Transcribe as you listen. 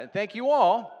And thank you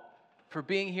all for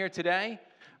being here today.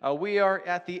 We are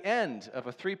at the end of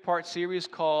a three-part series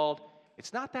called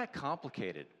It's Not That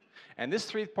Complicated. And this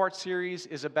three-part series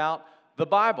is about the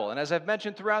Bible. And as I've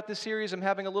mentioned throughout this series, I'm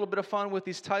having a little bit of fun with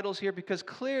these titles here because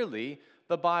clearly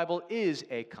the Bible is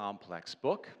a complex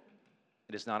book.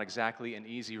 It is not exactly an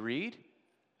easy read.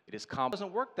 It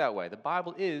doesn't work that way. The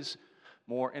Bible is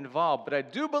more involved. But I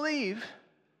do believe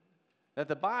that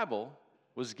the Bible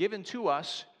was given to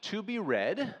us to be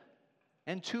read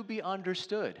and to be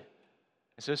understood.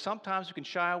 And so sometimes we can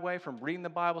shy away from reading the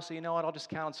Bible, so you know what, I'll just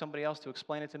count on somebody else to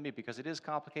explain it to me because it is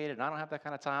complicated and I don't have that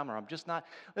kind of time, or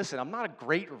I'm not a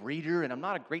great reader and I'm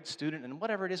not a great student and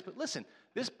whatever it is, but listen,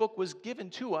 this book was given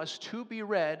to us to be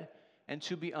read and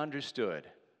to be understood.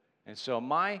 And so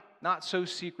my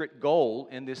not-so-secret goal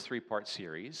in this three-part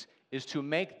series is to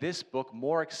make this book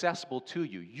more accessible to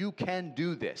you. You can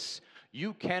do this.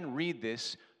 You can read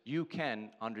this. You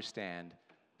can understand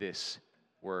this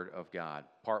Word of God.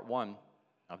 Part one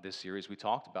of this series, we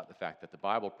talked about the fact that the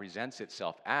Bible presents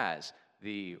itself as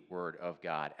the Word of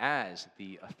God, as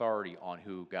the authority on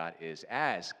who God is,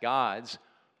 as God's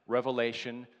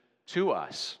revelation to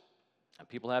us. And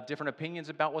people have different opinions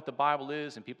about what the Bible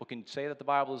is, and people can say that the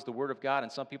Bible is the Word of God,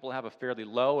 and some people have a fairly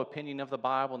low opinion of the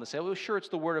Bible, and they say, well, sure, it's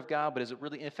the Word of God, but is it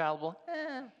really infallible?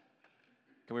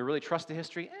 Can we really trust the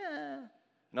history?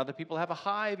 And other people have a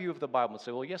high view of the Bible and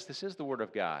say, well, yes, this is the Word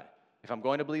of God. If I'm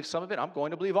going to believe some of it, I'm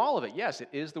going to believe all of it. Yes, it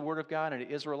is the Word of God, and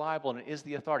it is reliable, and it is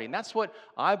the authority. And that's what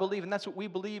I believe, and that's what we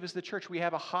believe as the church. We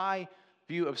have a high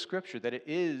view of Scripture, that it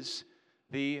is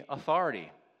the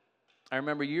authority. I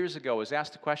remember years ago, I was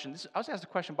asked a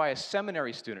question by a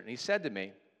seminary student, and he said to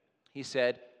me,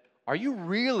 are you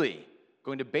really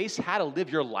going to base how to live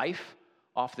your life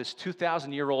off this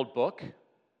 2,000-year-old book?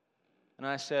 And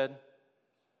I said,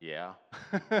 yeah.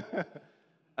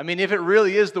 I mean, if it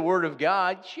really is the Word of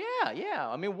God, yeah.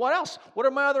 I mean, what else? What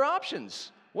are my other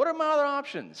options?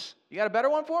 You got a better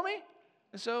one for me?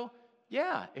 And so,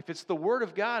 yeah, if it's the Word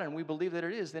of God and we believe that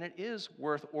it is, then it is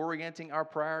worth orienting our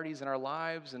priorities in our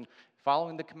lives and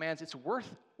following the commands. It's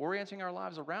worth orienting our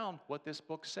lives around what this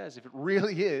book says, if it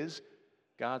really is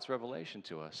God's revelation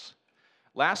to us.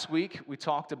 Last week, we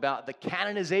talked about the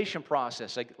canonization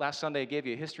process. Last Sunday, I gave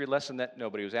you a history lesson that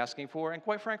nobody was asking for, and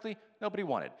quite frankly, nobody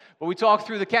wanted. But we talked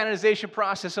through the canonization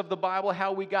process of the Bible,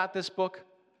 how we got this book.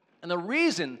 And the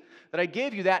reason that I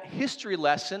gave you that history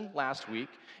lesson last week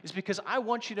is because I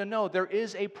want you to know there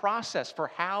is a process for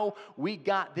how we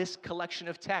got this collection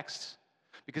of texts.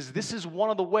 Because this is one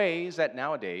of the ways that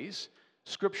nowadays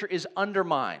Scripture is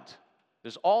undermined.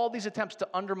 There's all these attempts to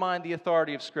undermine the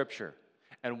authority of Scripture.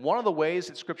 And one of the ways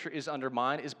that Scripture is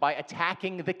undermined is by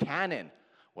attacking the canon.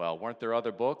 Well, weren't there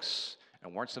other books?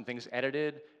 And weren't some things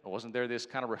edited? And wasn't there this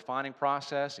kind of refining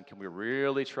process? And can we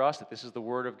really trust that this is the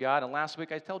Word of God? And last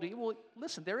week I told you, well,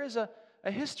 listen, there is a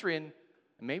history, and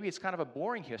maybe it's kind of a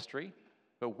boring history,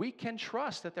 but we can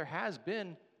trust that there has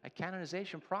been a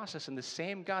canonization process, and the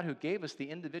same God who gave us the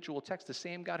individual text, the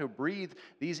same God who breathed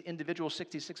these individual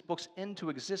 66 books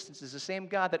into existence is the same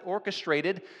God that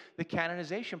orchestrated the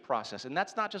canonization process. And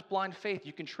that's not just blind faith.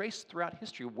 You can trace throughout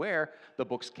history where the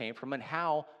books came from and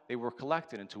how they were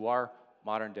collected into our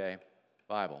modern-day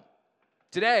Bible.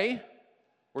 Today,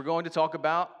 we're going to talk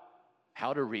about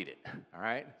how to read it, all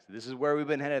right? So this is where we've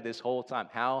been headed this whole time,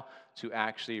 how to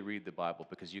actually read the Bible,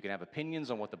 because you can have opinions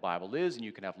on what the Bible is, and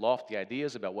you can have lofty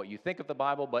ideas about what you think of the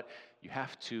Bible, but you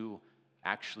have to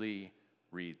actually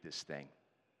read this thing.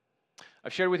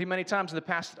 I've shared with you many times in the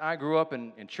past that I grew up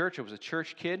in church. I was a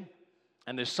church kid,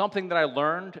 and there's something that I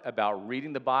learned about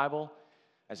reading the Bible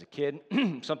as a kid,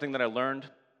 something that I learned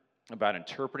about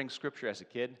interpreting Scripture as a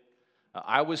kid.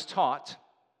 I was taught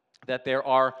that there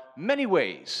are many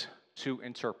ways to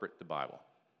interpret the Bible.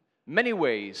 Many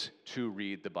ways to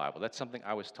read the Bible. That's something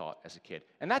I was taught as a kid.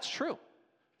 And that's true.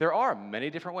 There are many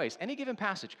different ways. Any given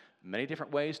passage, many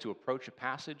different ways to approach a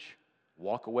passage,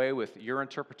 walk away with your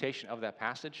interpretation of that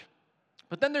passage.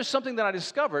 But then there's something that I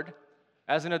discovered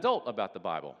as an adult about the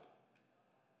Bible.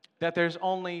 That there's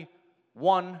only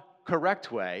one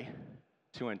correct way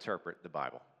to interpret the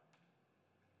Bible.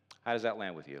 How does that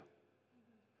land with you?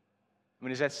 I mean,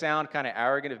 does that sound kind of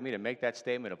arrogant of me to make that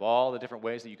statement of all the different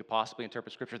ways that you could possibly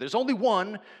interpret Scripture? There's only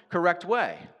one correct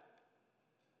way.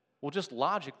 Well, just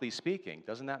logically speaking,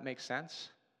 doesn't that make sense?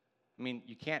 I mean,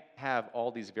 you can't have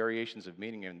all these variations of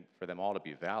meaning and for them all to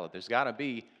be valid. There's got to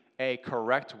be a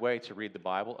correct way to read the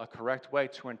Bible, a correct way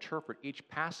to interpret each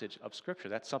passage of Scripture.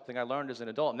 That's something I learned as an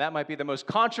adult, and that might be the most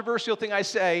controversial thing I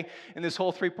say in this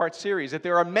whole three-part series, that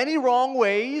there are many wrong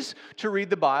ways to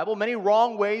read the Bible, many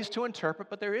wrong ways to interpret,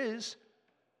 but there is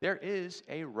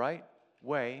a right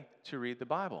way to read the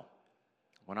Bible.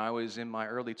 When I was in my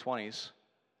early 20s,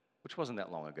 which wasn't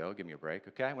that long ago, give me a break,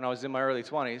 okay? When I was in my early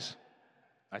 20s,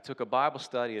 I took a Bible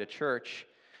study at a church,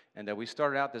 and we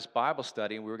started out this Bible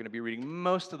study, and we were going to be reading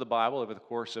most of the Bible over the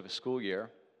course of a school year.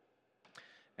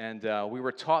 And we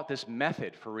were taught this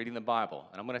method for reading the Bible,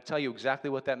 and I'm going to tell you exactly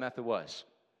what that method was.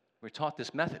 We were taught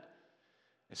this method.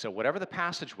 And so whatever the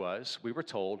passage was, we were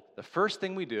told the first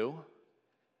thing we do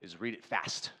is read it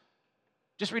fast.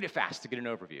 Just read it fast to get an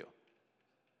overview.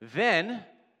 Then,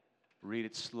 read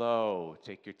it slow.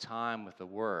 Take your time with the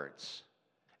words.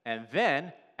 And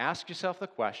then, ask yourself the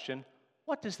question,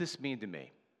 what does this mean to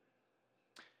me?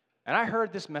 And I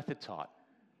heard this method taught.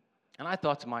 And I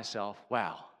thought to myself,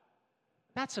 wow,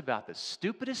 that's about the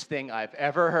stupidest thing I've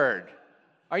ever heard.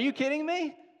 Are you kidding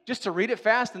me? Just to read it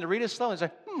fast and to read it slow and say,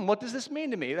 what does this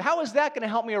mean to me? How is that going to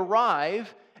help me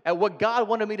arrive at what God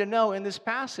wanted me to know in this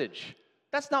passage?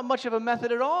 That's not much of a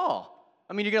method at all.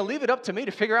 I mean, you're going to leave it up to me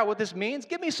to figure out what this means?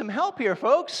 Give me some help here,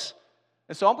 folks.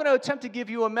 And so I'm going to attempt to give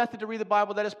you a method to read the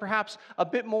Bible that is perhaps a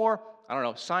bit more,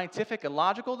 scientific and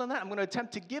logical than that. I'm going to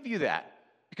attempt to give you that.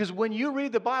 Because when you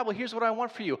read the Bible, here's what I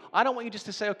want for you. I don't want you just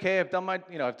to say, okay, I've done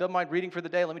my reading for the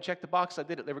day. Let me check the box. I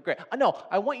did it. They were great. No,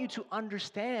 I want you to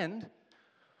understand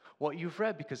what you've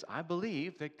read, because I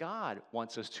believe that God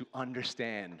wants us to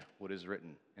understand what is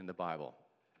written in the Bible.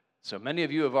 So many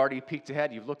of you have already peeked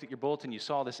ahead. You've looked at your bulletin. You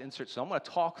saw this insert. So I'm going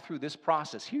to talk through this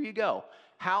process. Here you go.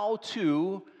 How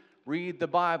to read the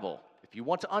Bible. If you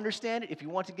want to understand it, if you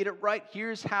want to get it right,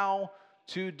 here's how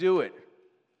to do it.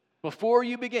 Before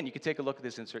you begin, you can take a look at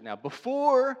this insert now.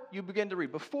 Before you begin to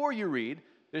read, before you read,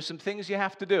 there's some things you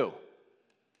have to do.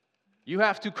 You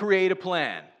have to create a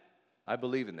plan. I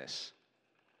believe in this.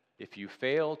 If you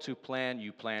fail to plan,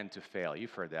 you plan to fail.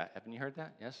 You've heard that. Haven't you heard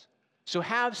that? Yes? So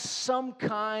have some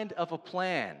kind of a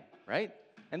plan, right?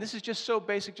 And this is just so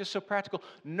basic, just so practical.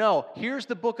 No, here's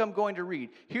the book I'm going to read.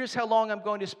 Here's how long I'm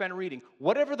going to spend reading.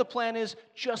 Whatever the plan is,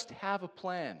 just have a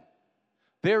plan.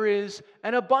 There is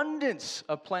an abundance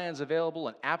of plans available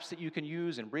and apps that you can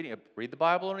use in reading. Read the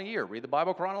Bible in a year. Read the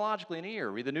Bible chronologically in a year.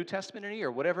 Read the New Testament in a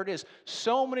year. Whatever it is.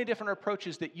 So many different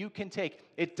approaches that you can take.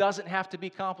 It doesn't have to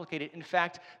be complicated. In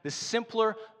fact, the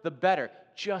simpler, the better.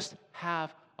 Just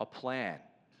have a plan.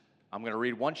 I'm going to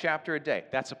read one chapter a day.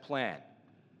 That's a plan.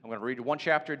 I'm going to read one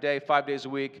chapter a day, 5 days a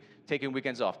week, taking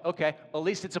weekends off. Okay, at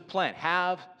least it's a plan.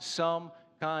 Have some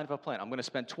kind of a plan. I'm going to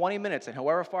spend 20 minutes, and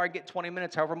however far I get 20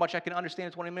 minutes, however much I can understand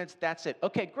in 20 minutes, that's it.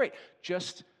 Okay, great.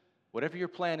 Just whatever your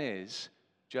plan is,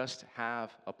 just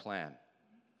have a plan.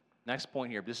 Next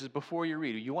point here. This is before you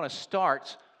read. You want to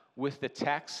start with the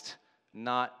text,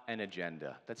 not an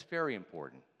agenda. That's very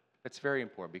important. That's very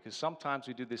important, because sometimes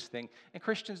we do this thing, and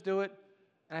Christians do it,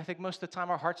 and I think most of the time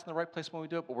our heart's in the right place when we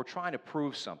do it, but we're trying to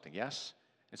prove something, yes?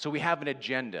 And so we have an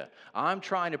agenda. I'm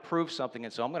trying to prove something,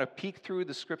 and so I'm going to peek through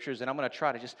the scriptures, and I'm going to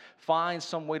try to just find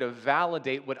some way to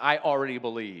validate what I already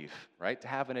believe, right? To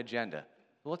have an agenda.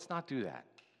 Well, let's not do that.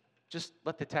 Just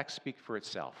let the text speak for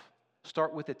itself.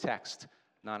 Start with the text,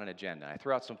 not an agenda. I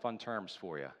threw out some fun terms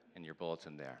for you in your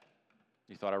bulletin there.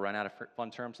 You thought I ran out of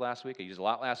fun terms last week? I used a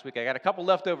lot last week. I got a couple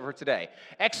left over for today.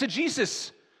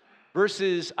 Exegesis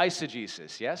versus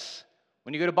eisegesis, yes?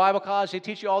 When you go to Bible college, they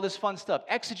teach you all this fun stuff.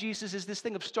 Exegesis is this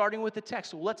thing of starting with the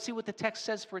text. Well, let's see what the text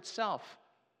says for itself.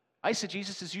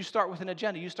 Eisegesis is you start with an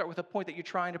agenda. You start with a point that you're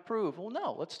trying to prove. Well,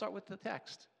 no, let's start with the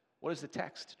text. What is the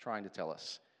text trying to tell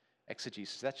us?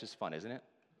 Exegesis, that's just fun, isn't it?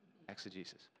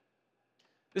 Exegesis.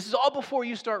 This is all before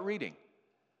you start reading.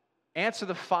 Answer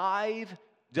the 5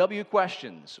 W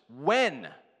questions. When?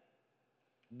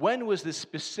 When was this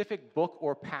specific book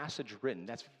or passage written?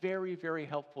 That's very, very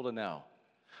helpful to know.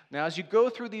 Now, as you go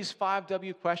through these 5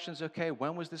 W questions, okay,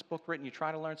 when was this book written? You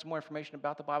try to learn some more information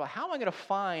about the Bible. How am I going to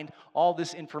find all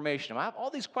this information? I have all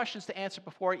these questions to answer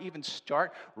before I even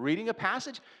start reading a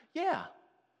passage? Yeah.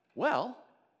 Well,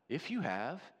 if you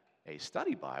have a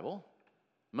study Bible,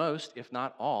 most, if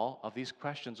not all, of these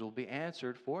questions will be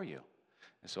answered for you.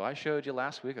 And so I showed you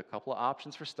last week a couple of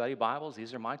options for study Bibles.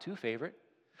 These are my 2 favorite.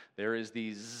 There is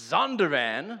the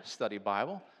Zondervan Study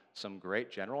Bible. Some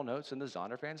great general notes in the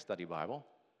Zondervan Study Bible.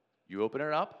 You open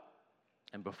it up,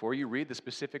 and before you read the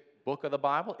specific book of the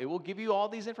Bible, it will give you all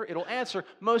these information. It'll answer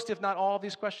most, if not all, of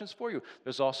these questions for you.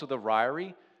 There's also the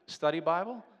Ryrie Study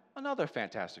Bible, another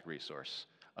fantastic resource.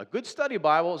 A good study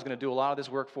Bible is going to do a lot of this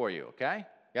work for you, okay?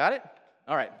 Got it?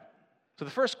 All right. So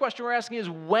the first question we're asking is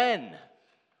when?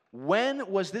 When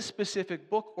was this specific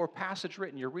book or passage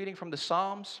written? You're reading from the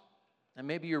Psalms, and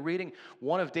maybe you're reading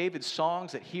one of David's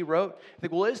songs that he wrote. You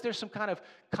think, well, is there some kind of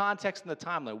context in the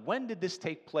timeline? When did this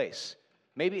take place?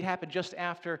 Maybe it happened just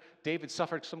after David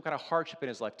suffered some kind of hardship in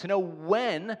his life. To know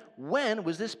when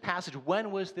was this passage,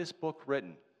 when was this book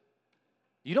written?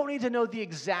 You don't need to know the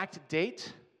exact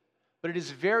date, but it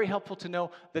is very helpful to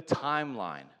know the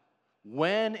timeline.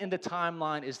 When in the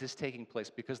timeline is this taking place?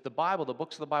 Because the Bible, the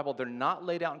books of the Bible, they're not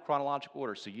laid out in chronological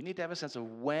order. So you need to have a sense of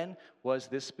when was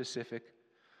this specific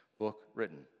book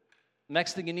written.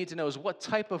 Next thing you need to know is what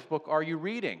type of book are you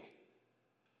reading?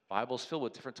 Bible's filled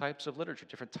with different types of literature,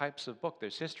 different types of book.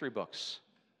 There's history books,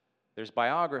 there's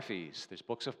biographies, there's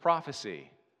books of prophecy,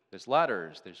 there's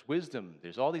letters, there's wisdom,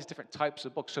 there's all these different types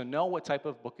of books. So know what type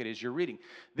of book it is you're reading.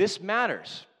 This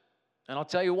matters, and I'll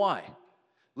tell you why.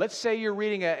 Let's say you're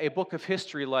reading a book of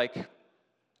history like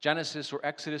Genesis or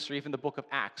Exodus or even the book of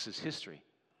Acts is history.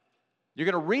 You're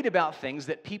going to read about things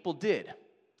that people did.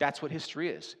 That's what history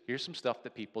is. Here's some stuff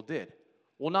that people did.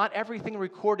 Well, not everything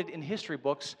recorded in history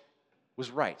books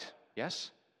was right,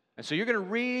 yes? And so you're going to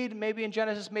read, maybe in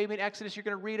Genesis, maybe in Exodus, you're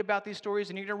going to read about these stories,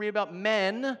 and you're going to read about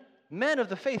men of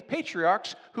the faith,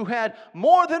 patriarchs, who had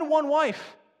more than one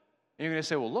wife. And you're going to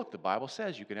say, well, look, the Bible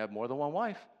says you can have more than one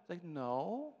wife. It's like,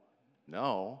 no.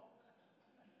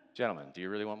 Gentlemen, do you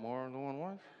really want more than one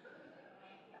wife?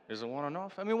 Is it one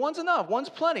enough? I mean, one's enough. One's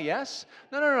plenty, yes?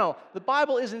 No. The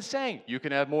Bible isn't saying you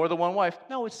can have more than one wife.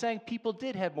 No, it's saying people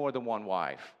did have more than one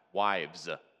wife. Wives.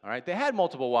 All right? They had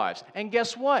multiple wives. And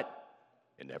guess what?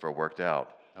 It never worked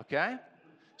out. Okay?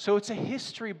 So it's a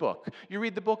history book. You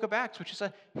read the book of Acts, which is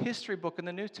a history book in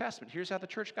the New Testament. Here's how the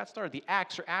church got started. The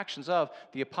acts or actions of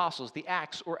the apostles. The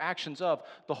acts or actions of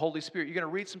the Holy Spirit. You're going to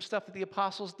read some stuff that the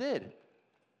apostles did.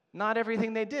 Not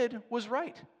everything they did was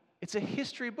right. It's a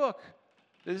history book.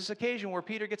 There's this occasion where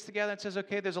Peter gets together and says,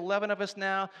 okay, there's 11 of us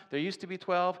now. There used to be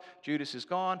 12. Judas is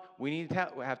gone. We need to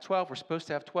have 12. We're supposed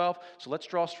to have 12. So let's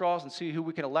draw straws and see who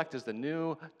we can elect as the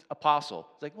new apostle.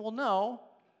 It's like, well, no.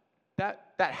 That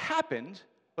happened,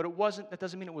 but it wasn't. That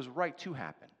doesn't mean it was right to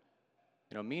happen.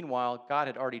 Meanwhile, God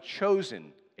had already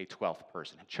chosen a 12th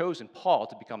person, had chosen Paul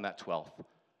to become that 12th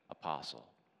apostle.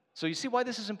 So you see why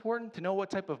this is important, to know what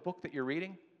type of book that you're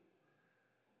reading?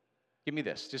 Give me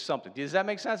this, just something. Does that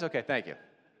make sense? Okay, thank you.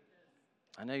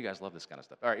 I know you guys love this kind of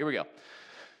stuff. All right, here we go.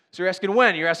 So you're asking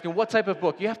when? You're asking what type of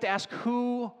book? You have to ask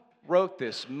who wrote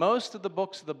this. Most of the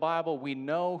books of the Bible, we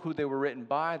know who they were written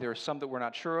by. There are some that we're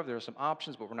not sure of. There are some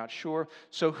options, but we're not sure.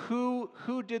 So who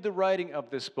did the writing of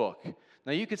this book?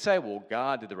 Now you could say, well,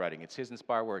 God did the writing. It's His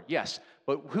inspired word. Yes,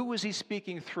 but who was He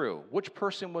speaking through? Which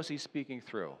person was He speaking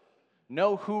through?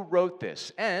 Know who wrote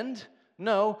this. And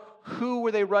know who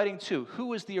were they writing to? Who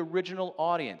was the original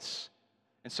audience?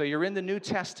 And so you're in the New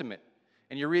Testament,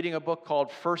 and you're reading a book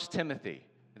called 1 Timothy.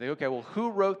 You think, okay, well, who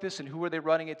wrote this and who were they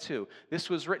writing it to? This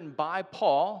was written by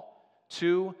Paul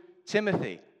to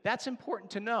Timothy. That's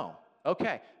important to know.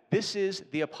 Okay, this is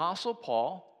the Apostle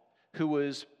Paul, who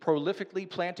was prolifically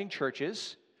planting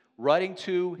churches, writing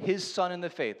to his son in the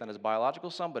faith, not his biological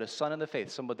son, but a son in the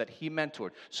faith, someone that he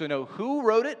mentored. So know who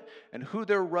wrote it and who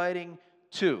they're writing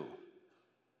to.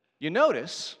 You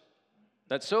notice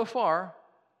that so far,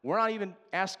 we're not even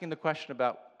asking the question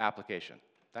about application.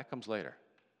 That comes later.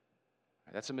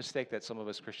 That's a mistake that some of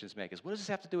us Christians make, is what does this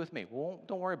have to do with me? Well,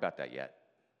 don't worry about that yet.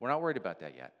 We're not worried about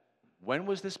that yet. When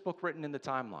was this book written in the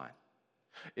timeline?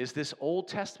 Is this Old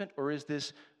Testament or is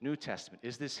this New Testament?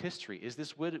 Is this history? Is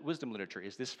this wisdom literature?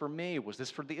 Is this for me? Was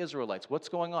this for the Israelites? What's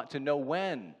going on? To know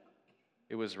when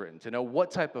it was written, to know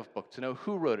what type of book, to know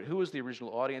who wrote it, who was the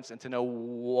original audience, and to know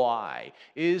why.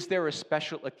 Is there a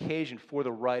special occasion for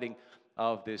the writing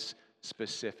of this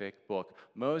specific book?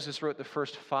 Moses wrote the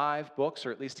first 5 books,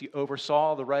 or at least he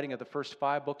oversaw the writing of the first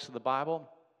 5 books of the Bible,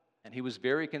 and he was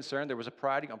very concerned. There was a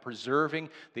priority on preserving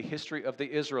the history of the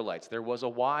Israelites. There was a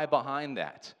why behind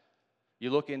that. You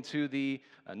look into the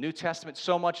New Testament,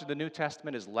 so much of the New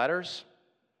Testament is letters.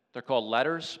 They're called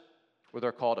letters, or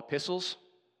they're called epistles.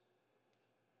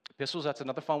 Epistles, that's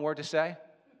another fun word to say,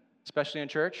 especially in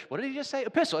church. What did he just say?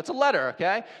 Epistle. It's a letter,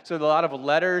 okay? So there are a lot of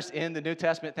letters in the New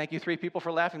Testament. Thank you, 3 people,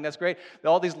 for laughing. That's great.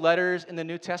 All these letters in the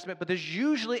New Testament, but there's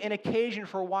usually an occasion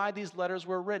for why these letters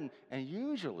were written. And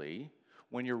usually,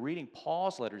 when you're reading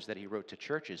Paul's letters that he wrote to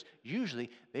churches,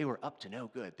 usually they were up to no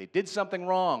good. They did something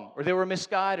wrong, or they were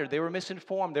misguided, or they were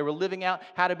misinformed. They were living out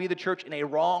how to be the church in a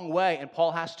wrong way, and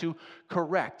Paul has to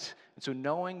correct. And so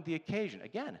knowing the occasion,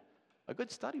 again, a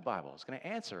good study Bible is going to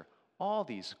answer all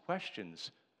these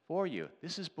questions for you.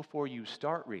 This is before you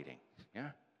start reading,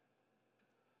 yeah?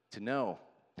 To know,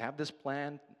 to have this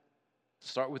plan,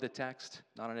 start with a text,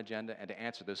 not an agenda, and to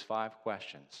answer those 5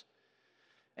 questions.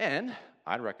 And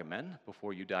I'd recommend,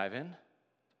 before you dive in,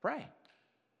 pray.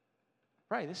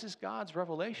 Pray. This is God's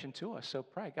revelation to us, so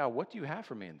pray. God, what do you have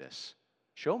for me in this?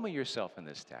 Show me yourself in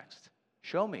this text.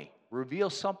 Show me. Reveal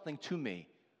something to me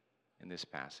in this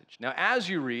passage. Now, as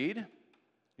you read,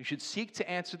 you should seek to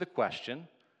answer the question,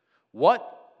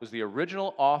 what was the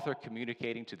original author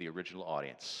communicating to the original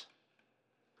audience?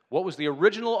 What was the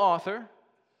original author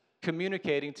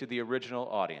communicating to the original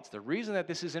audience? The reason that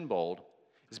this is in bold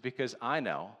is because I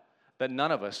know that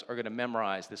none of us are going to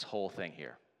memorize this whole thing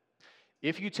here.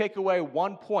 If you take away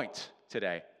one point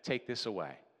today, take this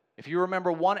away. If you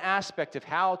remember one aspect of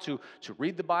how to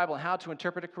read the Bible and how to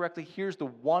interpret it correctly, here's the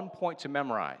one point to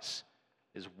memorize.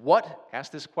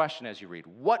 Ask this question as you read.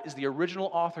 What is the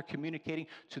original author communicating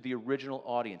to the original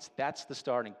audience? That's the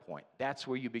starting point. That's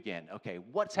where you begin. Okay,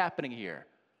 what's happening here?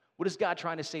 What is God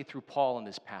trying to say through Paul in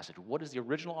this passage? What is the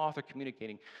original author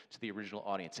communicating to the original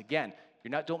audience? Again,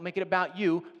 don't make it about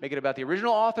you. Make it about the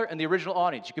original author and the original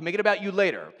audience. You can make it about you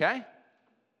later, okay?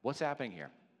 What's happening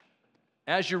here?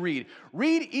 As you read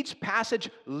each passage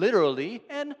literally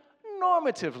and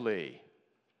normatively.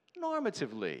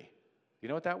 Normatively. You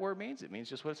know what that word means? It means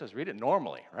just what it says. Read it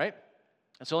normally, right?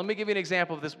 And so let me give you an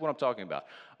example of this, what I'm talking about.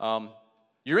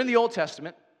 You're in the Old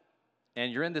Testament,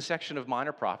 and you're in the section of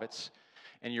minor prophets,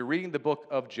 and you're reading the book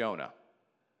of Jonah.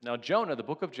 Now, Jonah, the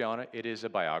book of Jonah, it is a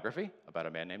biography about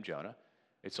a man named Jonah.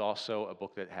 It's also a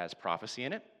book that has prophecy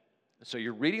in it. So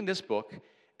you're reading this book,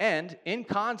 and in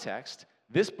context,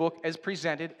 this book is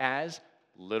presented as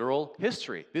literal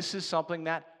history. This is something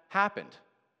that happened.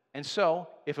 And so,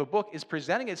 if a book is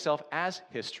presenting itself as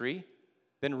history,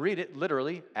 then read it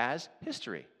literally as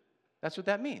history. That's what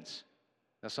that means.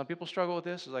 Now, some people struggle with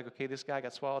this. It's like, okay, this guy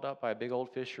got swallowed up by a big old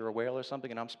fish or a whale or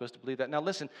something, and I'm supposed to believe that. Now,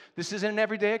 listen, this isn't an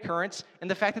everyday occurrence, and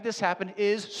the fact that this happened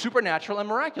is supernatural and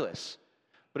miraculous.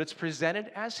 But it's presented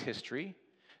as history.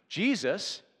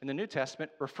 Jesus, in the New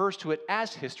Testament, refers to it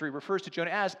as history, refers to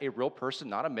Jonah as a real person,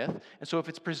 not a myth. And so if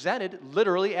it's presented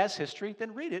literally as history,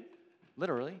 then read it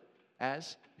literally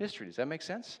as history. Does that make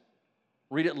sense?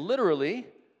 Read it literally,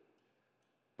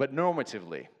 but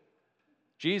normatively.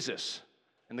 Jesus,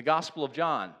 in the Gospel of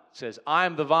John, says, I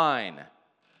am the vine,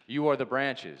 you are the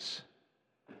branches.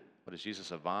 What is Jesus,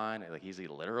 a vine? Like, he's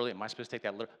literally, am I supposed to take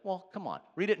that literally? Well, come on.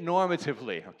 Read it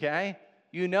normatively, okay?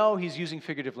 You know he's using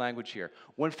figurative language here.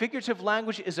 When figurative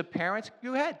language is apparent,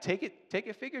 go ahead, take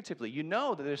it figuratively. You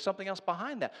know that there's something else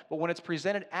behind that. But when it's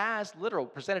presented as literal,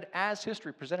 presented as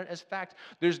history, presented as fact,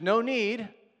 there's no need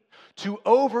to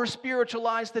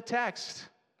over-spiritualize the text.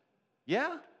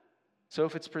 Yeah? So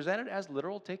if it's presented as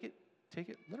literal, take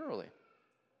it literally.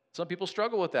 Some people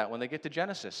struggle with that when they get to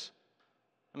Genesis.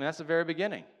 I mean, that's the very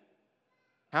beginning.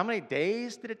 How many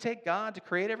days did it take God to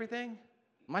create everything?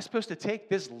 Am I supposed to take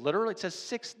this literally? It says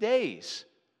 6 days.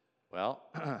 Well,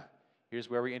 here's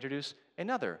where we introduce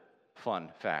another fun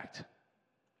fact.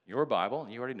 Your Bible,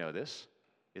 and you already know this,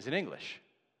 is in English.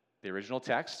 The original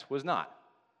text was not.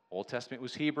 Old Testament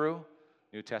was Hebrew,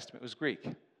 New Testament was Greek.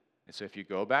 And so if you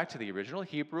go back to the original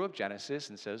Hebrew of Genesis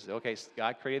and says, okay,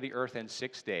 God created the earth in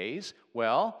 6 days,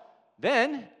 well,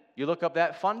 then you look up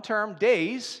that fun term,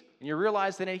 days, and you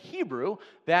realize that in Hebrew,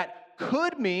 that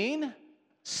could mean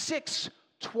 6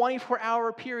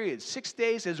 24-hour periods, 6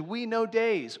 days as we know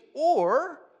days.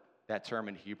 Or that term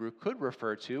in Hebrew could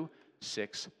refer to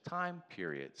 6 time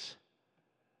periods.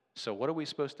 So what are we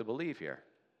supposed to believe here?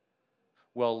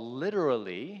 Well,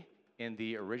 literally, in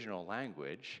the original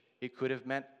language, it could have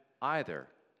meant either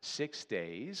 6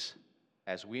 days,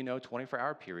 as we know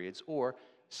 24-hour periods, or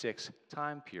 6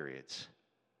 time periods.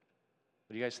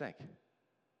 What do you guys think?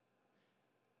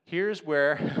 Here's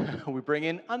where we bring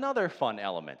in another fun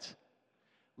element.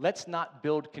 Let's not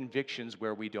build convictions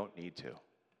where we don't need to.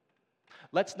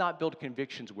 Let's not build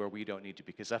convictions where we don't need to,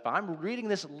 because if I'm reading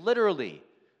this literally,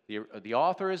 the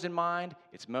author is in mind,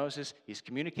 it's Moses, he's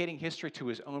communicating history to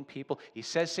his own people. He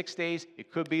says 6 days,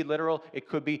 it could be literal, it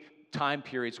could be time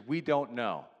periods, we don't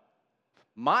know.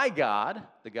 My God,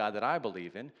 the God that I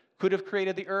believe in, could have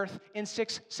created the earth in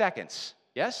 6 seconds,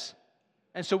 yes?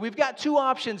 And so we've got 2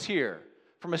 options here.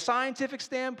 From a scientific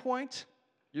standpoint,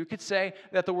 you could say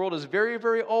that the world is very,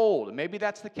 very old, and maybe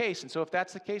that's the case. And so if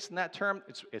that's the case, in that term,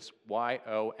 it's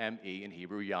Y-O-M-E in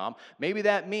Hebrew, Yom. Maybe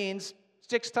that means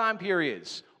 6 time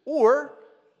periods. Or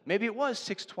maybe it was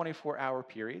 6 24-hour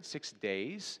periods, 6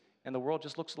 days, and the world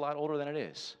just looks a lot older than it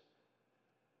is.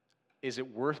 Is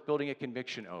it worth building a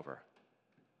conviction over?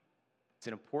 It's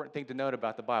an important thing to note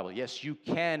about the Bible. Yes, you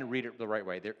can read it the right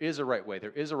way. There is a right way.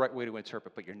 There is a right way to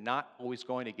interpret, but you're not always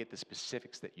going to get the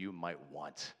specifics that you might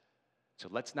want. So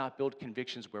let's not build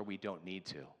convictions where we don't need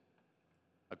to.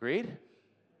 Agreed?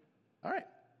 All right.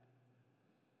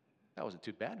 That wasn't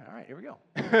too bad. All right, here we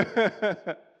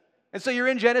go. And so you're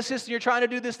in Genesis, and you're trying to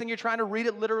do this thing. You're trying to read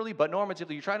it literally, but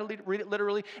normatively. You're trying to read it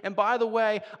literally. And by the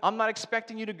way, I'm not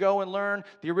expecting you to go and learn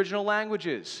the original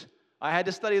languages. I had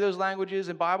to study those languages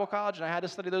in Bible college, and I had to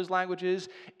study those languages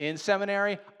in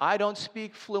seminary. I don't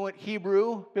speak fluent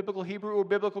Hebrew, or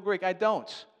biblical Greek. I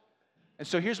don't. And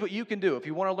so here's what you can do. If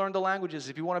you want to learn the languages,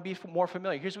 if you want to be more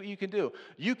familiar, here's what you can do.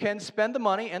 You can spend the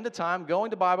money and the time going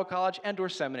to Bible college and or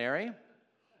seminary,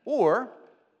 or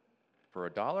for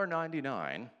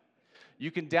 $1.99, you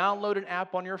can download an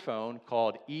app on your phone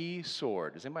called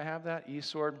eSword. Does anybody have that?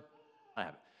 eSword? I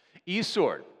have it.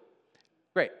 eSword.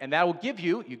 Great. And that will give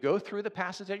you go through the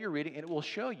passage that you're reading, and it will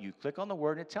show you. Click on the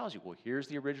word, and it tells you, well, here's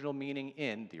the original meaning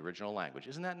in the original language.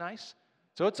 Isn't that nice?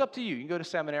 So it's up to you. You can go to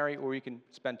seminary, or you can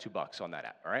spend $2 on that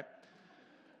app, all right?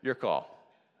 Your call.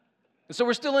 And so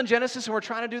we're still in Genesis, and we're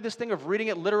trying to do this thing of reading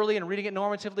it literally and reading it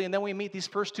normatively, and then we meet these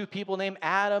first two people named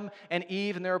Adam and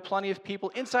Eve, and there are plenty of people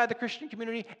inside the Christian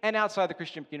community and outside the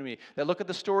Christian community that look at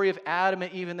the story of Adam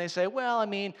and Eve, and they say, well, I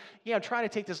mean, yeah, I'm trying to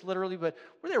take this literally, but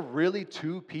were there really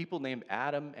two people named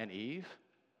Adam and Eve?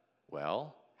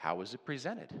 Well, how was it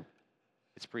presented?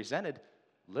 It's presented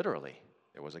literally.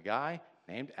 There was a guy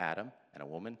named Adam and a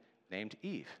woman named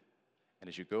Eve. And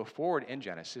as you go forward in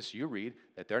Genesis, you read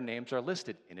that their names are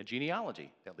listed in a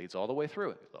genealogy that leads all the way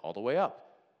through, all the way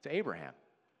up to Abraham.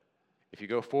 If you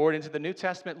go forward into the New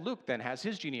Testament, Luke then has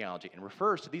his genealogy and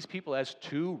refers to these people as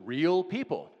two real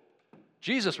people.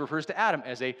 Jesus refers to Adam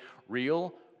as a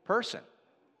real person.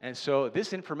 And so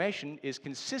this information is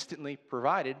consistently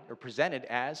provided or presented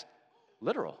as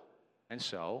literal. And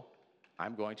so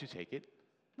I'm going to take it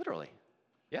literally.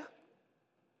 Yeah?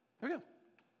 There we go.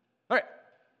 All right.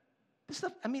 This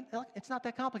stuff, I mean, it's not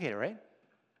that complicated, right?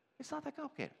 It's not that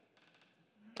complicated.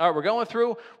 All right, we're going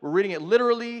through. We're reading it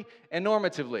literally and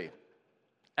normatively.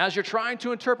 As you're trying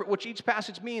to interpret what each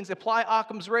passage means, apply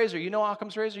Occam's razor. You know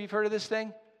Occam's razor? You've heard of this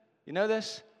thing? You know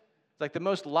this? It's like the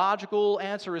most logical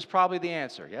answer is probably the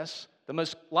answer, yes? The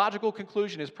most logical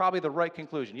conclusion is probably the right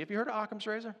conclusion. Have you heard of Occam's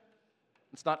razor?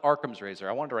 It's not Arkham's razor.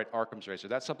 I wanted to write Occam's razor.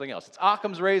 That's something else. It's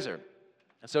Occam's razor.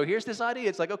 And so here's this idea.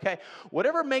 It's like, okay,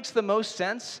 whatever makes the most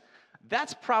sense,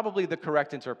 that's probably the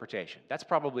correct interpretation. That's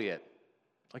probably it.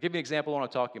 I'll give you an example of what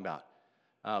I'm talking about.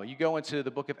 You go into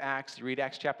the book of Acts, you read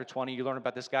Acts chapter 20, you learn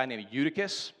about this guy named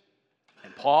Eutychus,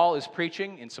 and Paul is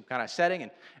preaching in some kind of setting,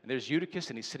 and there's Eutychus,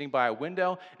 and he's sitting by a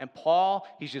window, and Paul,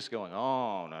 he's just going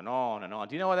on and on and on.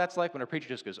 Do you know what that's like when a preacher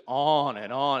just goes on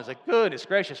and on? It's like, goodness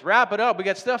gracious, wrap it up, we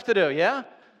got stuff to do, yeah?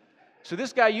 So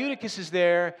this guy Eutychus is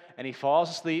there, and he falls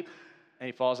asleep, and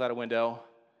he falls out a window,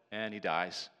 and he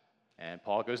dies. And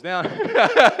Paul goes down,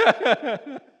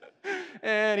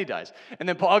 and he dies. And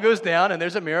then Paul goes down, and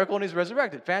there's a miracle, and he's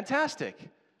resurrected. Fantastic.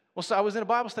 Well, so I was in a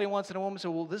Bible study once, and a woman said,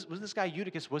 well, was this guy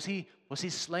Eutychus, was he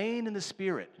slain in the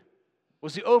Spirit?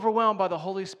 Was he overwhelmed by the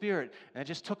Holy Spirit? And it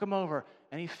just took him over,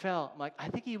 and he fell. I'm like, I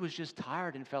think he was just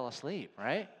tired and fell asleep,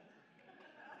 right?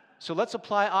 So let's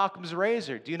apply Occam's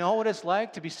razor. Do you know what it's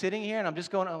like to be sitting here, and I'm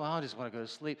just going, oh, I just want to go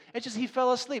to sleep. It's just he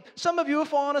fell asleep. Some of you have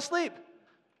fallen asleep.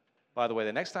 By the way,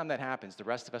 the next time that happens, the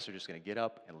rest of us are just going to get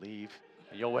up and leave,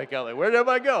 and you'll wake up like, where did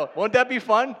I go? Won't that be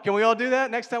fun? Can we all do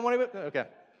that next time? Okay.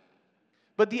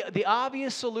 But the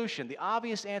obvious solution, the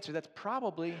obvious answer, that's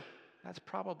probably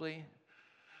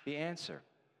the answer.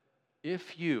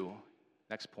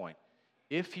 Next point,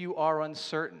 if you are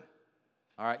uncertain,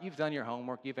 all right, you've done your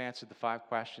homework, you've answered the 5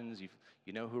 questions,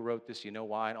 you know who wrote this, you know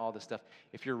why, and all this stuff.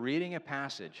 If you're reading a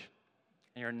passage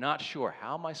and you're not sure,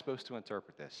 how am I supposed to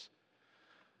interpret this?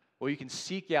 Well, you can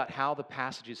seek out how that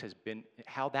passage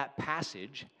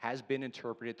has been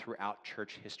interpreted throughout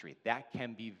church history. That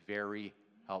can be very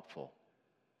helpful.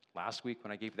 Last week,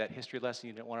 when I gave you that history lesson,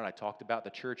 you didn't want it, I talked about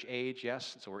the church age,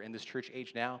 yes? So we're in this church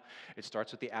age now. It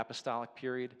starts with the apostolic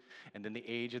period, and then the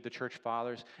age of the church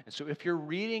fathers. And so if you're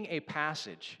reading a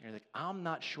passage, and you're like, I'm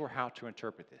not sure how to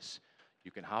interpret this, you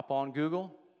can hop on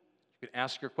Google, you can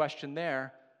ask your question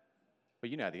there, but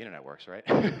you know how the internet works, right?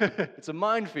 It's a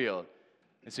minefield.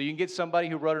 And so you can get somebody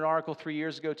who wrote an article 3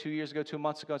 years ago, 2 years ago, 2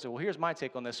 months ago, and say, well, here's my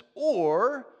take on this.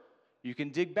 Or you can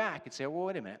dig back and say, well,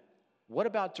 wait a minute. What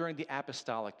about during the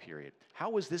apostolic period?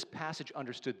 How was this passage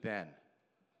understood then?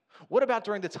 What about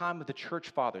during the time of the church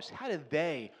fathers? How did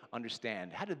they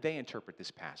understand? How did they interpret this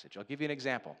passage? I'll give you an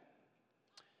example.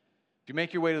 If you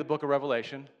make your way to the book of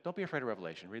Revelation, don't be afraid of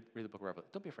Revelation. Read the book of Revelation.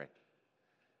 Don't be afraid.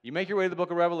 You make your way to the book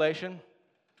of Revelation,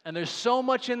 and there's so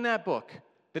much in that book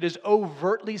that is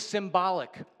overtly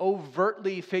symbolic,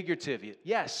 overtly figurative.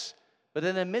 Yes, but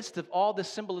in the midst of all this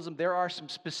symbolism, there are some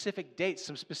specific dates,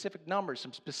 some specific numbers,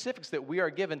 some specifics that we are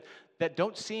given that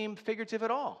don't seem figurative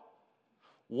at all.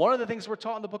 One of the things we're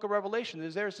taught in the book of Revelation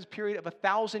is there's this period of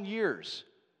 1,000 years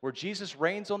where Jesus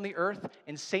reigns on the earth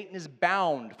and Satan is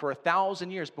bound for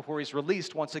 1,000 years before he's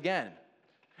released once again.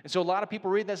 And so a lot of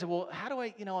people read that and say, well, how do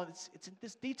I, it's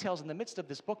this details in the midst of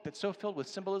this book that's so filled with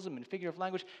symbolism and figurative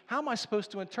language. How am I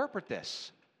supposed to interpret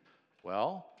this?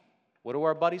 Well, what do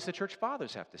our buddies, the church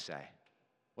fathers, have to say?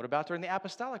 What about during the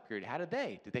apostolic period? How did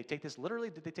they? Did they take this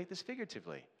literally? Did they take this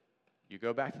figuratively? You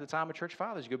go back to the time of church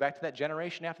fathers. You go back to that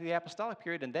generation after the apostolic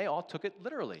period, and they all took it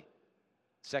literally.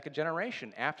 Second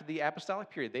generation after the apostolic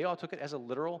period, they all took it as a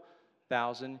literal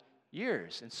 1,000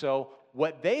 years. And so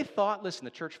what they thought, listen,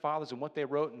 the church fathers and what they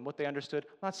wrote and what they understood,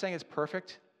 I'm not saying it's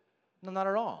perfect. No, not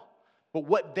at all. But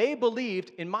what they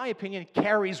believed, in my opinion,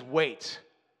 carries weight.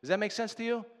 Does that make sense to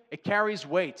you? It carries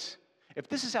weight. If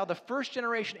this is how the first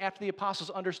generation after the apostles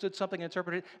understood something and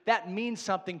interpreted it, that means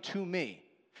something to me.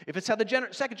 If it's how the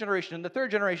second generation and the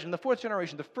third generation and the fourth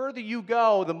generation, the further you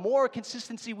go, the more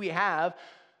consistency we have,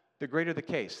 the greater the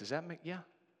case. Does that make, yeah?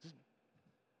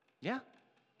 Yeah?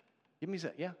 Give me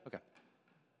that, yeah? Okay.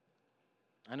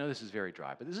 I know this is very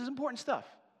dry, but this is important stuff.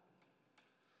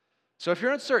 So if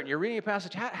you're uncertain, you're reading a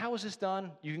passage, how is this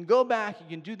done? You can go back, you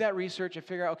can do that research and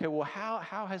figure out, okay, well,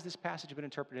 how has this passage been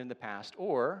interpreted in the past?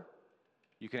 Or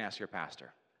you can ask your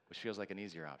pastor, which feels like an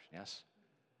easier option, yes?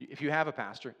 If you have a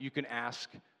pastor, you can ask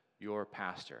your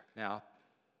pastor. Now,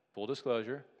 full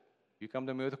disclosure, you come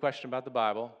to me with a question about the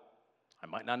Bible, I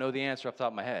might not know the answer off the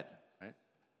top of my head, right?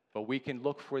 But we can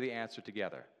look for the answer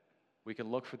together. We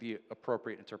can look for the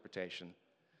appropriate interpretation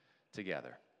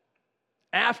together.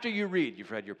 After you read, you've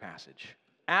read your passage.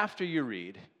 After you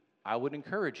read, I would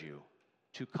encourage you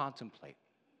to contemplate,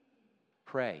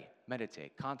 pray,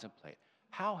 meditate, contemplate.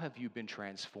 How have you been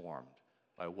transformed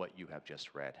by what you have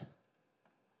just read?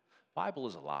 Bible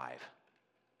is alive.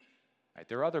 Right?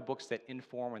 There are other books that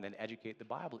inform and then educate. The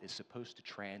Bible is supposed to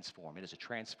transform. It is a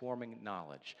transforming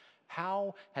knowledge.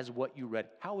 How has what you read,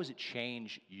 how has it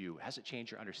changed you? Has it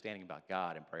changed your understanding about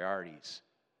God and priorities?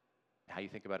 How you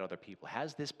think about other people?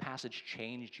 Has this passage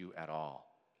changed you at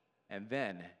all? And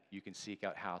then you can seek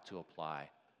out how to apply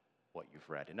what you've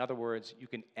read. In other words, you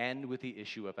can end with the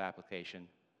issue of application.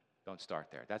 Don't start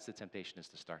there. That's the temptation, is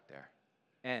to start there.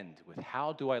 End with,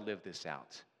 how do I live this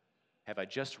out? Have I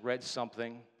just read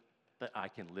something that I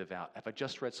can live out? Have I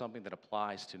just read something that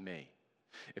applies to me?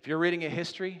 If you're reading a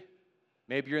history,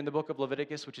 maybe you're in the book of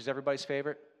Leviticus, which is everybody's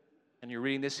favorite, and you're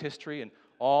reading this history and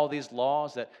all these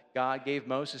laws that God gave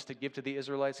Moses to give to the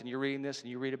Israelites, and you're reading this, and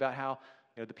you read about how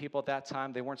the people at that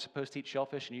time, they weren't supposed to eat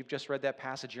shellfish, and you've just read that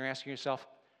passage, you're asking yourself,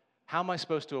 how am I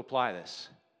supposed to apply this?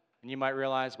 And you might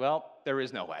realize, well, there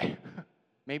is no way.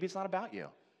 Maybe it's not about you.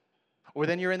 Or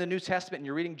then you're in the New Testament, and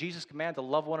you're reading Jesus' command to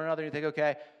love one another, and you think,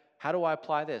 okay, how do I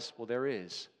apply this? Well, there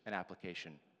is an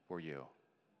application for you.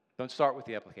 Don't start with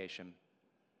the application,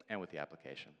 end with the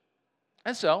application.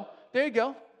 And so, there you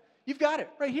go. You've got it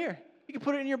right here. You can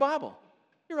put it in your Bible.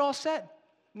 You're all set.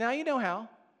 Now you know how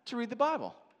to read the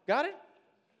Bible. Got it?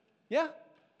 Yeah?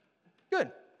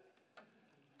 Good.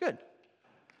 Good.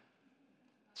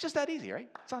 It's just that easy, right?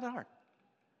 It's not that hard.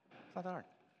 It's not that hard.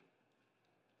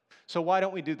 So why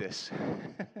don't we do this?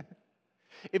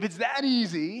 If it's that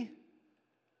easy,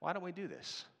 why don't we do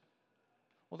this?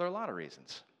 Well, there are a lot of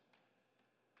reasons.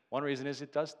 One reason is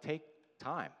it does take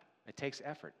time. It takes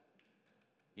effort.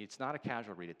 It's not a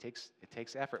casual read. It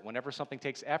takes effort. Whenever something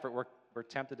takes effort, we're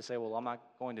tempted to say, well, I'm not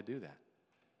going to do that.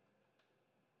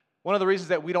 One of the reasons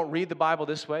that we don't read the Bible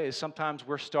this way is sometimes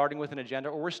we're starting with an agenda,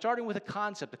 or we're starting with a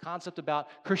concept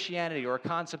about Christianity, or a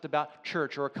concept about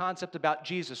church, or a concept about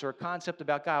Jesus, or a concept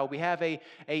about God. We have a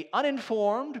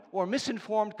uninformed or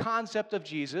misinformed concept of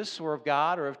Jesus, or of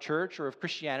God, or of church, or of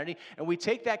Christianity, and we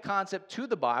take that concept to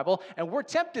the Bible, and we're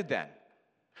tempted then.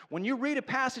 When you read a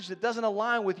passage that doesn't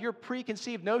align with your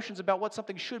preconceived notions about what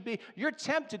something should be, you're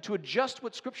tempted to adjust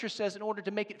what Scripture says in order to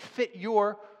make it fit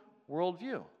your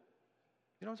worldview.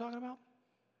 You know what I'm talking about?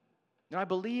 I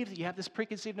believe that you have this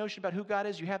preconceived notion about who God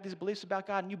is. You have these beliefs about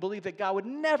God, and you believe that God would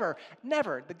never,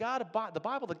 the God of the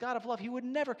Bible, the God of love, He would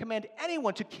never command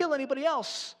anyone to kill anybody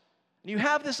else. And you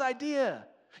have this idea.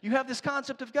 You have this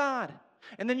concept of God.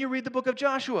 And then you read the book of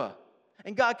Joshua,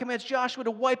 and God commands Joshua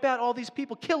to wipe out all these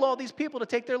people, kill all these people to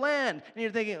take their land. And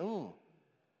you're thinking, ooh,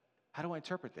 how do I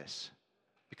interpret this?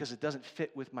 Because it doesn't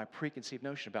fit with my preconceived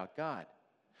notion about God.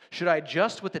 Should I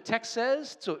adjust what the text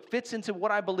says so it fits into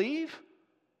what I believe?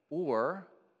 Or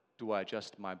do I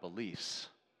adjust my beliefs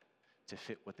to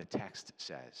fit what the text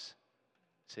says?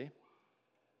 See?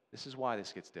 This is why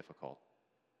this gets difficult.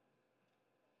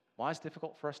 Why it's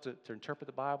difficult for us to interpret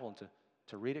the Bible and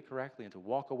to read it correctly and to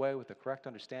walk away with the correct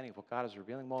understanding of what God is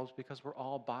revealing? Well, it's because we're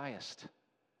all biased.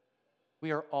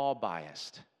 We are all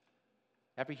biased.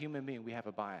 Every human being, we have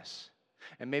a bias.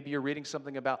 And maybe you're reading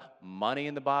something about money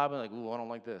in the Bible, like, ooh, I don't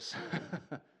like this.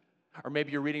 Or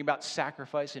maybe you're reading about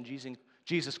sacrifice and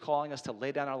Jesus calling us to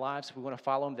lay down our lives if we want to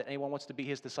follow him, that anyone wants to be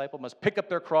his disciple must pick up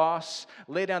their cross,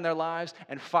 lay down their lives,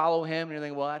 and follow him. And you're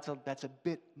thinking, well, that's a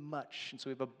bit much. And so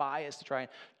we have a bias to try and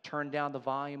turn down the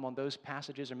volume on those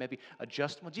passages or maybe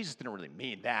adjust. Well, Jesus didn't really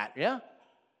mean that, yeah?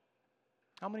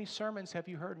 How many sermons have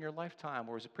you heard in your lifetime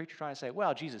where was a preacher trying to say,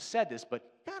 well, Jesus said this, but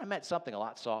he kind of meant something a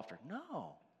lot softer?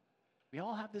 No. We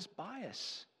all have this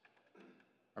bias.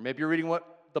 Or maybe you're reading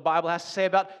what the Bible has to say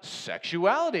about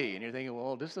sexuality, and you're thinking,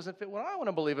 well, this doesn't fit what I want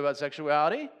to believe about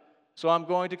sexuality, so I'm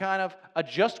going to kind of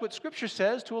adjust what Scripture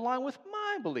says to align with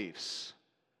my beliefs.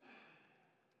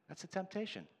 That's the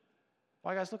temptation.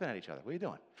 Why are you guys looking at each other? What are you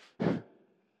doing?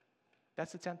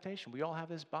 That's the temptation. We all have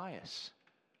this bias.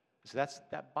 So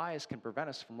that bias can prevent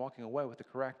us from walking away with the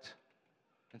correct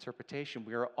interpretation.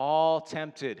 We are all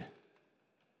tempted.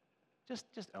 Just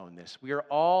own this. We are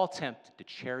all tempted to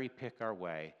cherry pick our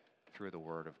way through the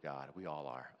Word of God. We all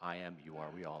are. I am, you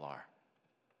are, we all are.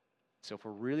 So if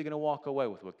we're really going to walk away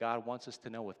with what God wants us to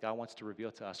know, what God wants to reveal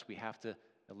to us, we have to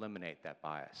eliminate that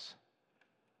bias.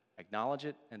 Acknowledge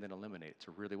it and then eliminate it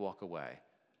to really walk away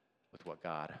with what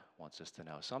God wants us to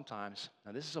know. Sometimes,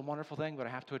 now this is a wonderful thing, but I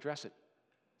have to address it.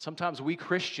 Sometimes we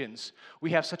Christians,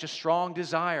 we have such a strong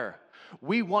desire.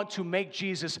 We want to make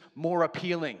Jesus more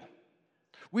appealing.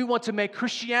 We want to make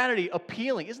Christianity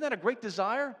appealing. Isn't that a great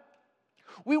desire?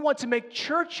 We want to make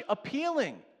church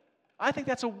appealing. I think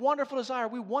that's a wonderful desire.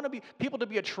 We want people to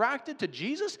be attracted to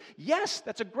Jesus. Yes,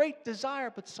 that's a great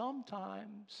desire, but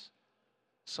sometimes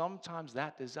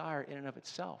that desire in and of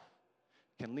itself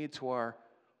can lead to our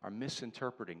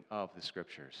misinterpreting of the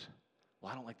Scriptures.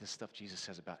 Well, I don't like this stuff Jesus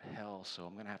says about hell, so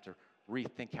I'm going to have to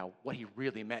rethink what he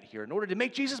really meant here in order to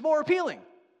make Jesus more appealing.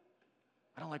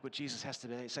 I don't like what Jesus has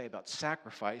to say about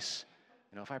sacrifice.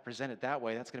 If I present it that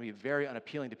way, that's going to be very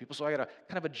unappealing to people. So I got to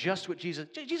kind of adjust what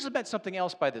Jesus meant something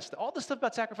else by this. All this stuff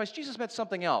about sacrifice, Jesus meant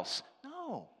something else.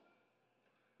 No.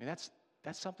 That's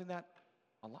something that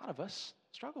a lot of us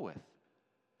struggle with.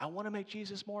 I want to make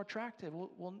Jesus more attractive.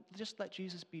 Well, just let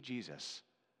Jesus be Jesus.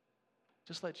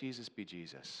 Just let Jesus be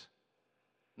Jesus.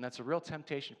 And that's a real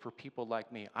temptation for people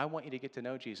like me. I want you to get to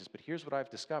know Jesus, but here's what I've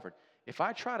discovered. If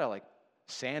I try to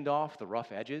sand off the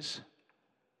rough edges,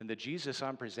 then the Jesus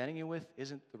I'm presenting you with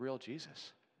isn't the real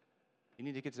Jesus. You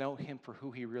need to get to know him for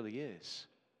who he really is.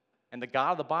 And the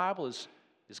God of the Bible is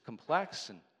complex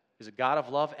and is a God of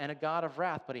love and a God of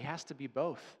wrath, but he has to be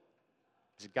both.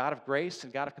 He's a God of grace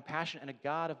and God of compassion and a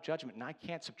God of judgment. And I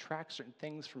can't subtract certain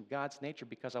things from God's nature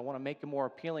because I want to make him more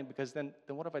appealing, because then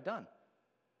what have I done?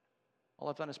 All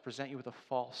I've done is present you with a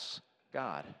false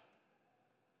God.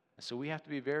 And so we have to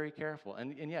be very careful.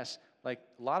 And yes, a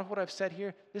lot of what I've said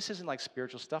here, this isn't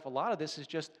spiritual stuff. A lot of this is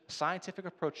just a scientific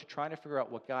approach to trying to figure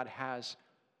out what God has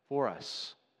for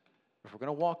us. If we're going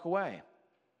to walk away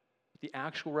with the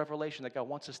actual revelation that God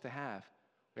wants us to have,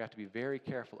 we have to be very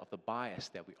careful of the bias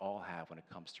that we all have when it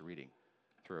comes to reading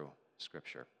through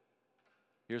Scripture.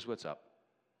 Here's what's up.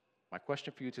 My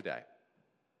question for you today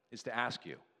is to ask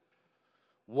you,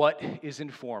 what is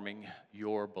informing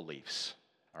your beliefs?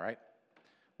 All right?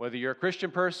 Whether you're a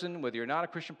Christian person, whether you're not a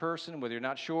Christian person, whether you're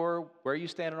not sure where you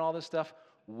stand on all this stuff,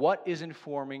 what is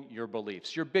informing your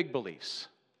beliefs? Your big beliefs.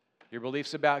 Your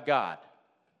beliefs about God.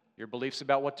 Your beliefs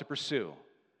about what to pursue.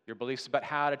 Your beliefs about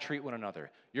how to treat one another.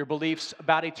 Your beliefs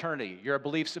about eternity. Your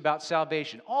beliefs about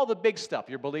salvation. All the big stuff.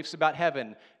 Your beliefs about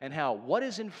heaven and hell. What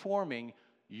is informing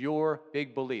your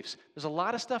big beliefs? There's a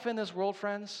lot of stuff in this world,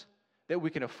 friends, that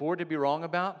we can afford to be wrong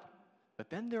about, but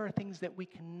then there are things that we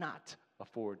cannot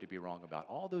afford to be wrong about.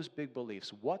 All those big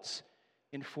beliefs. What's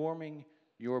informing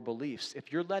your beliefs?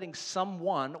 If you're letting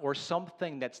someone or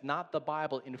something that's not the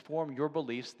Bible inform your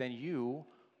beliefs, then you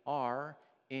are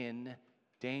in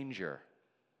danger.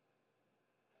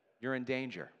 You're in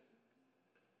danger.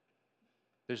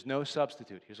 There's no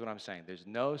substitute. Here's what I'm saying. There's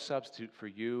no substitute for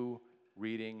you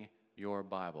reading your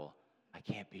Bible. I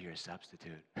can't be your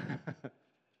substitute.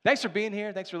 Thanks for being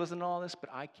here. Thanks for listening to all this, but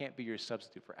I can't be your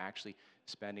substitute for actually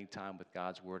spending time with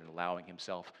God's Word and allowing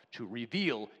himself to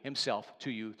reveal himself to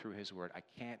you through his Word. I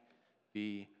can't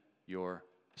be your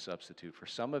substitute. For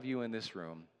some of you in this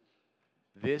room,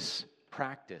 this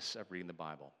practice of reading the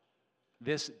Bible,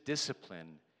 this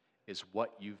discipline is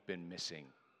what you've been missing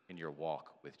in your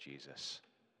walk with Jesus.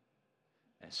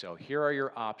 And so here are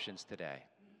your options today.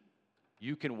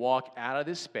 You can walk out of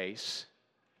this space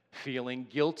feeling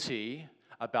guilty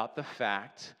about the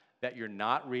fact that you're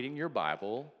not reading your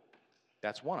Bible.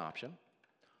 That's one option.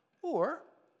 Or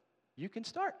you can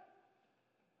start.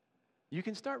 You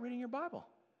can start reading your Bible.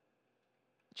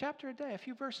 A chapter a day, a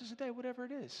few verses a day, whatever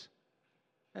it is.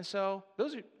 And so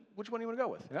which one do you want to go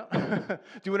with? You know?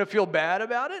 Do you want to feel bad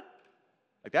about it?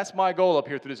 Like, that's my goal up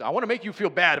here through this. I want to make you feel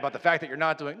bad about the fact that you're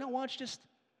not doing it. No, why don't you just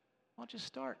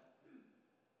start?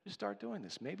 Just start doing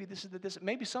this. Maybe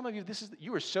maybe some of you,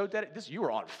 you were so dedicated. You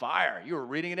were on fire. You were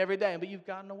reading it every day, but you've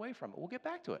gotten away from it. We'll get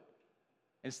back to it.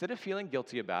 Instead of feeling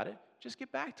guilty about it, just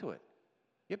get back to it.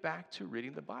 Get back to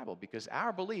reading the Bible, because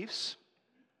our beliefs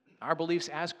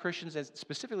as Christians, and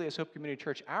specifically as Hope Community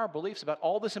Church, our beliefs about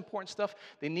all this important stuff,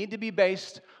 they need to be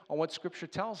based on what Scripture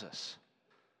tells us.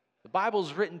 The Bible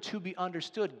is written to be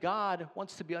understood. God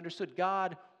wants to be understood.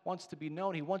 God wants to be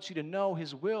known. He wants you to know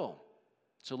His will.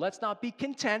 So let's not be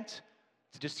content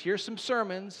to just hear some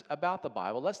sermons about the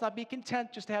Bible. Let's not be content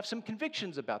just to have some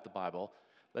convictions about the Bible.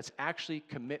 Let's actually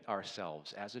commit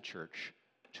ourselves as a church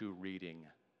to reading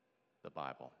the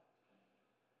Bible.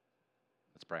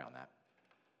 Let's pray on that.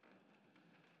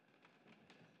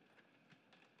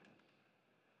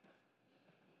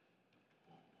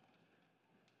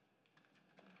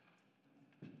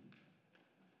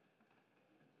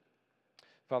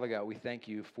 Father God, we thank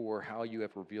you for how you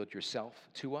have revealed yourself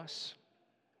to us.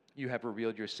 You have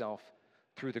revealed yourself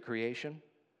through the creation,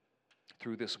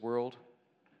 through this world.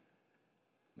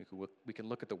 We can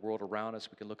look at the world around us,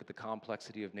 we can look at the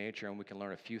complexity of nature, and we can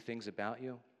learn a few things about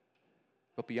you.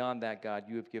 But beyond that, God,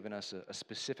 you have given us a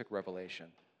specific revelation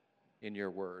in your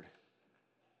word.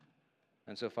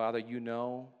 And so, Father, you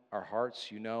know our hearts,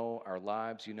 you know our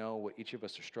lives, you know what each of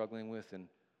us are struggling with, and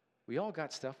we all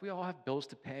got stuff. We all have bills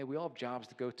to pay. We all have jobs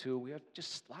to go to. We have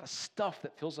just a lot of stuff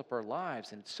that fills up our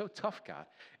lives. And it's so tough, God.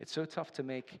 It's so tough to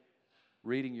make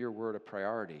reading your word a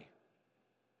priority.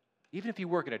 Even if you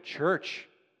work in a church,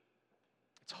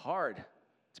 it's hard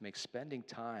to make spending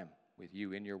time with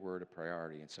you in your word a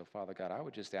priority. And so, Father God, I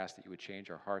would just ask that you would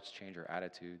change our hearts, change our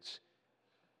attitudes.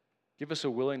 Give us a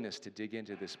willingness to dig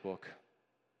into this book,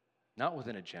 not with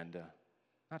an agenda,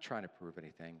 not trying to prove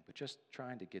anything, but just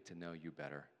trying to get to know you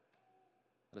better.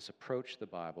 Let us approach the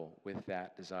Bible with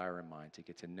that desire in mind, to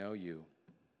get to know you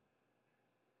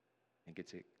and get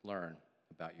to learn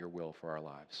about your will for our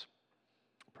lives.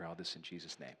 I pray all this in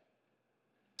Jesus' name.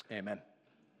 Amen.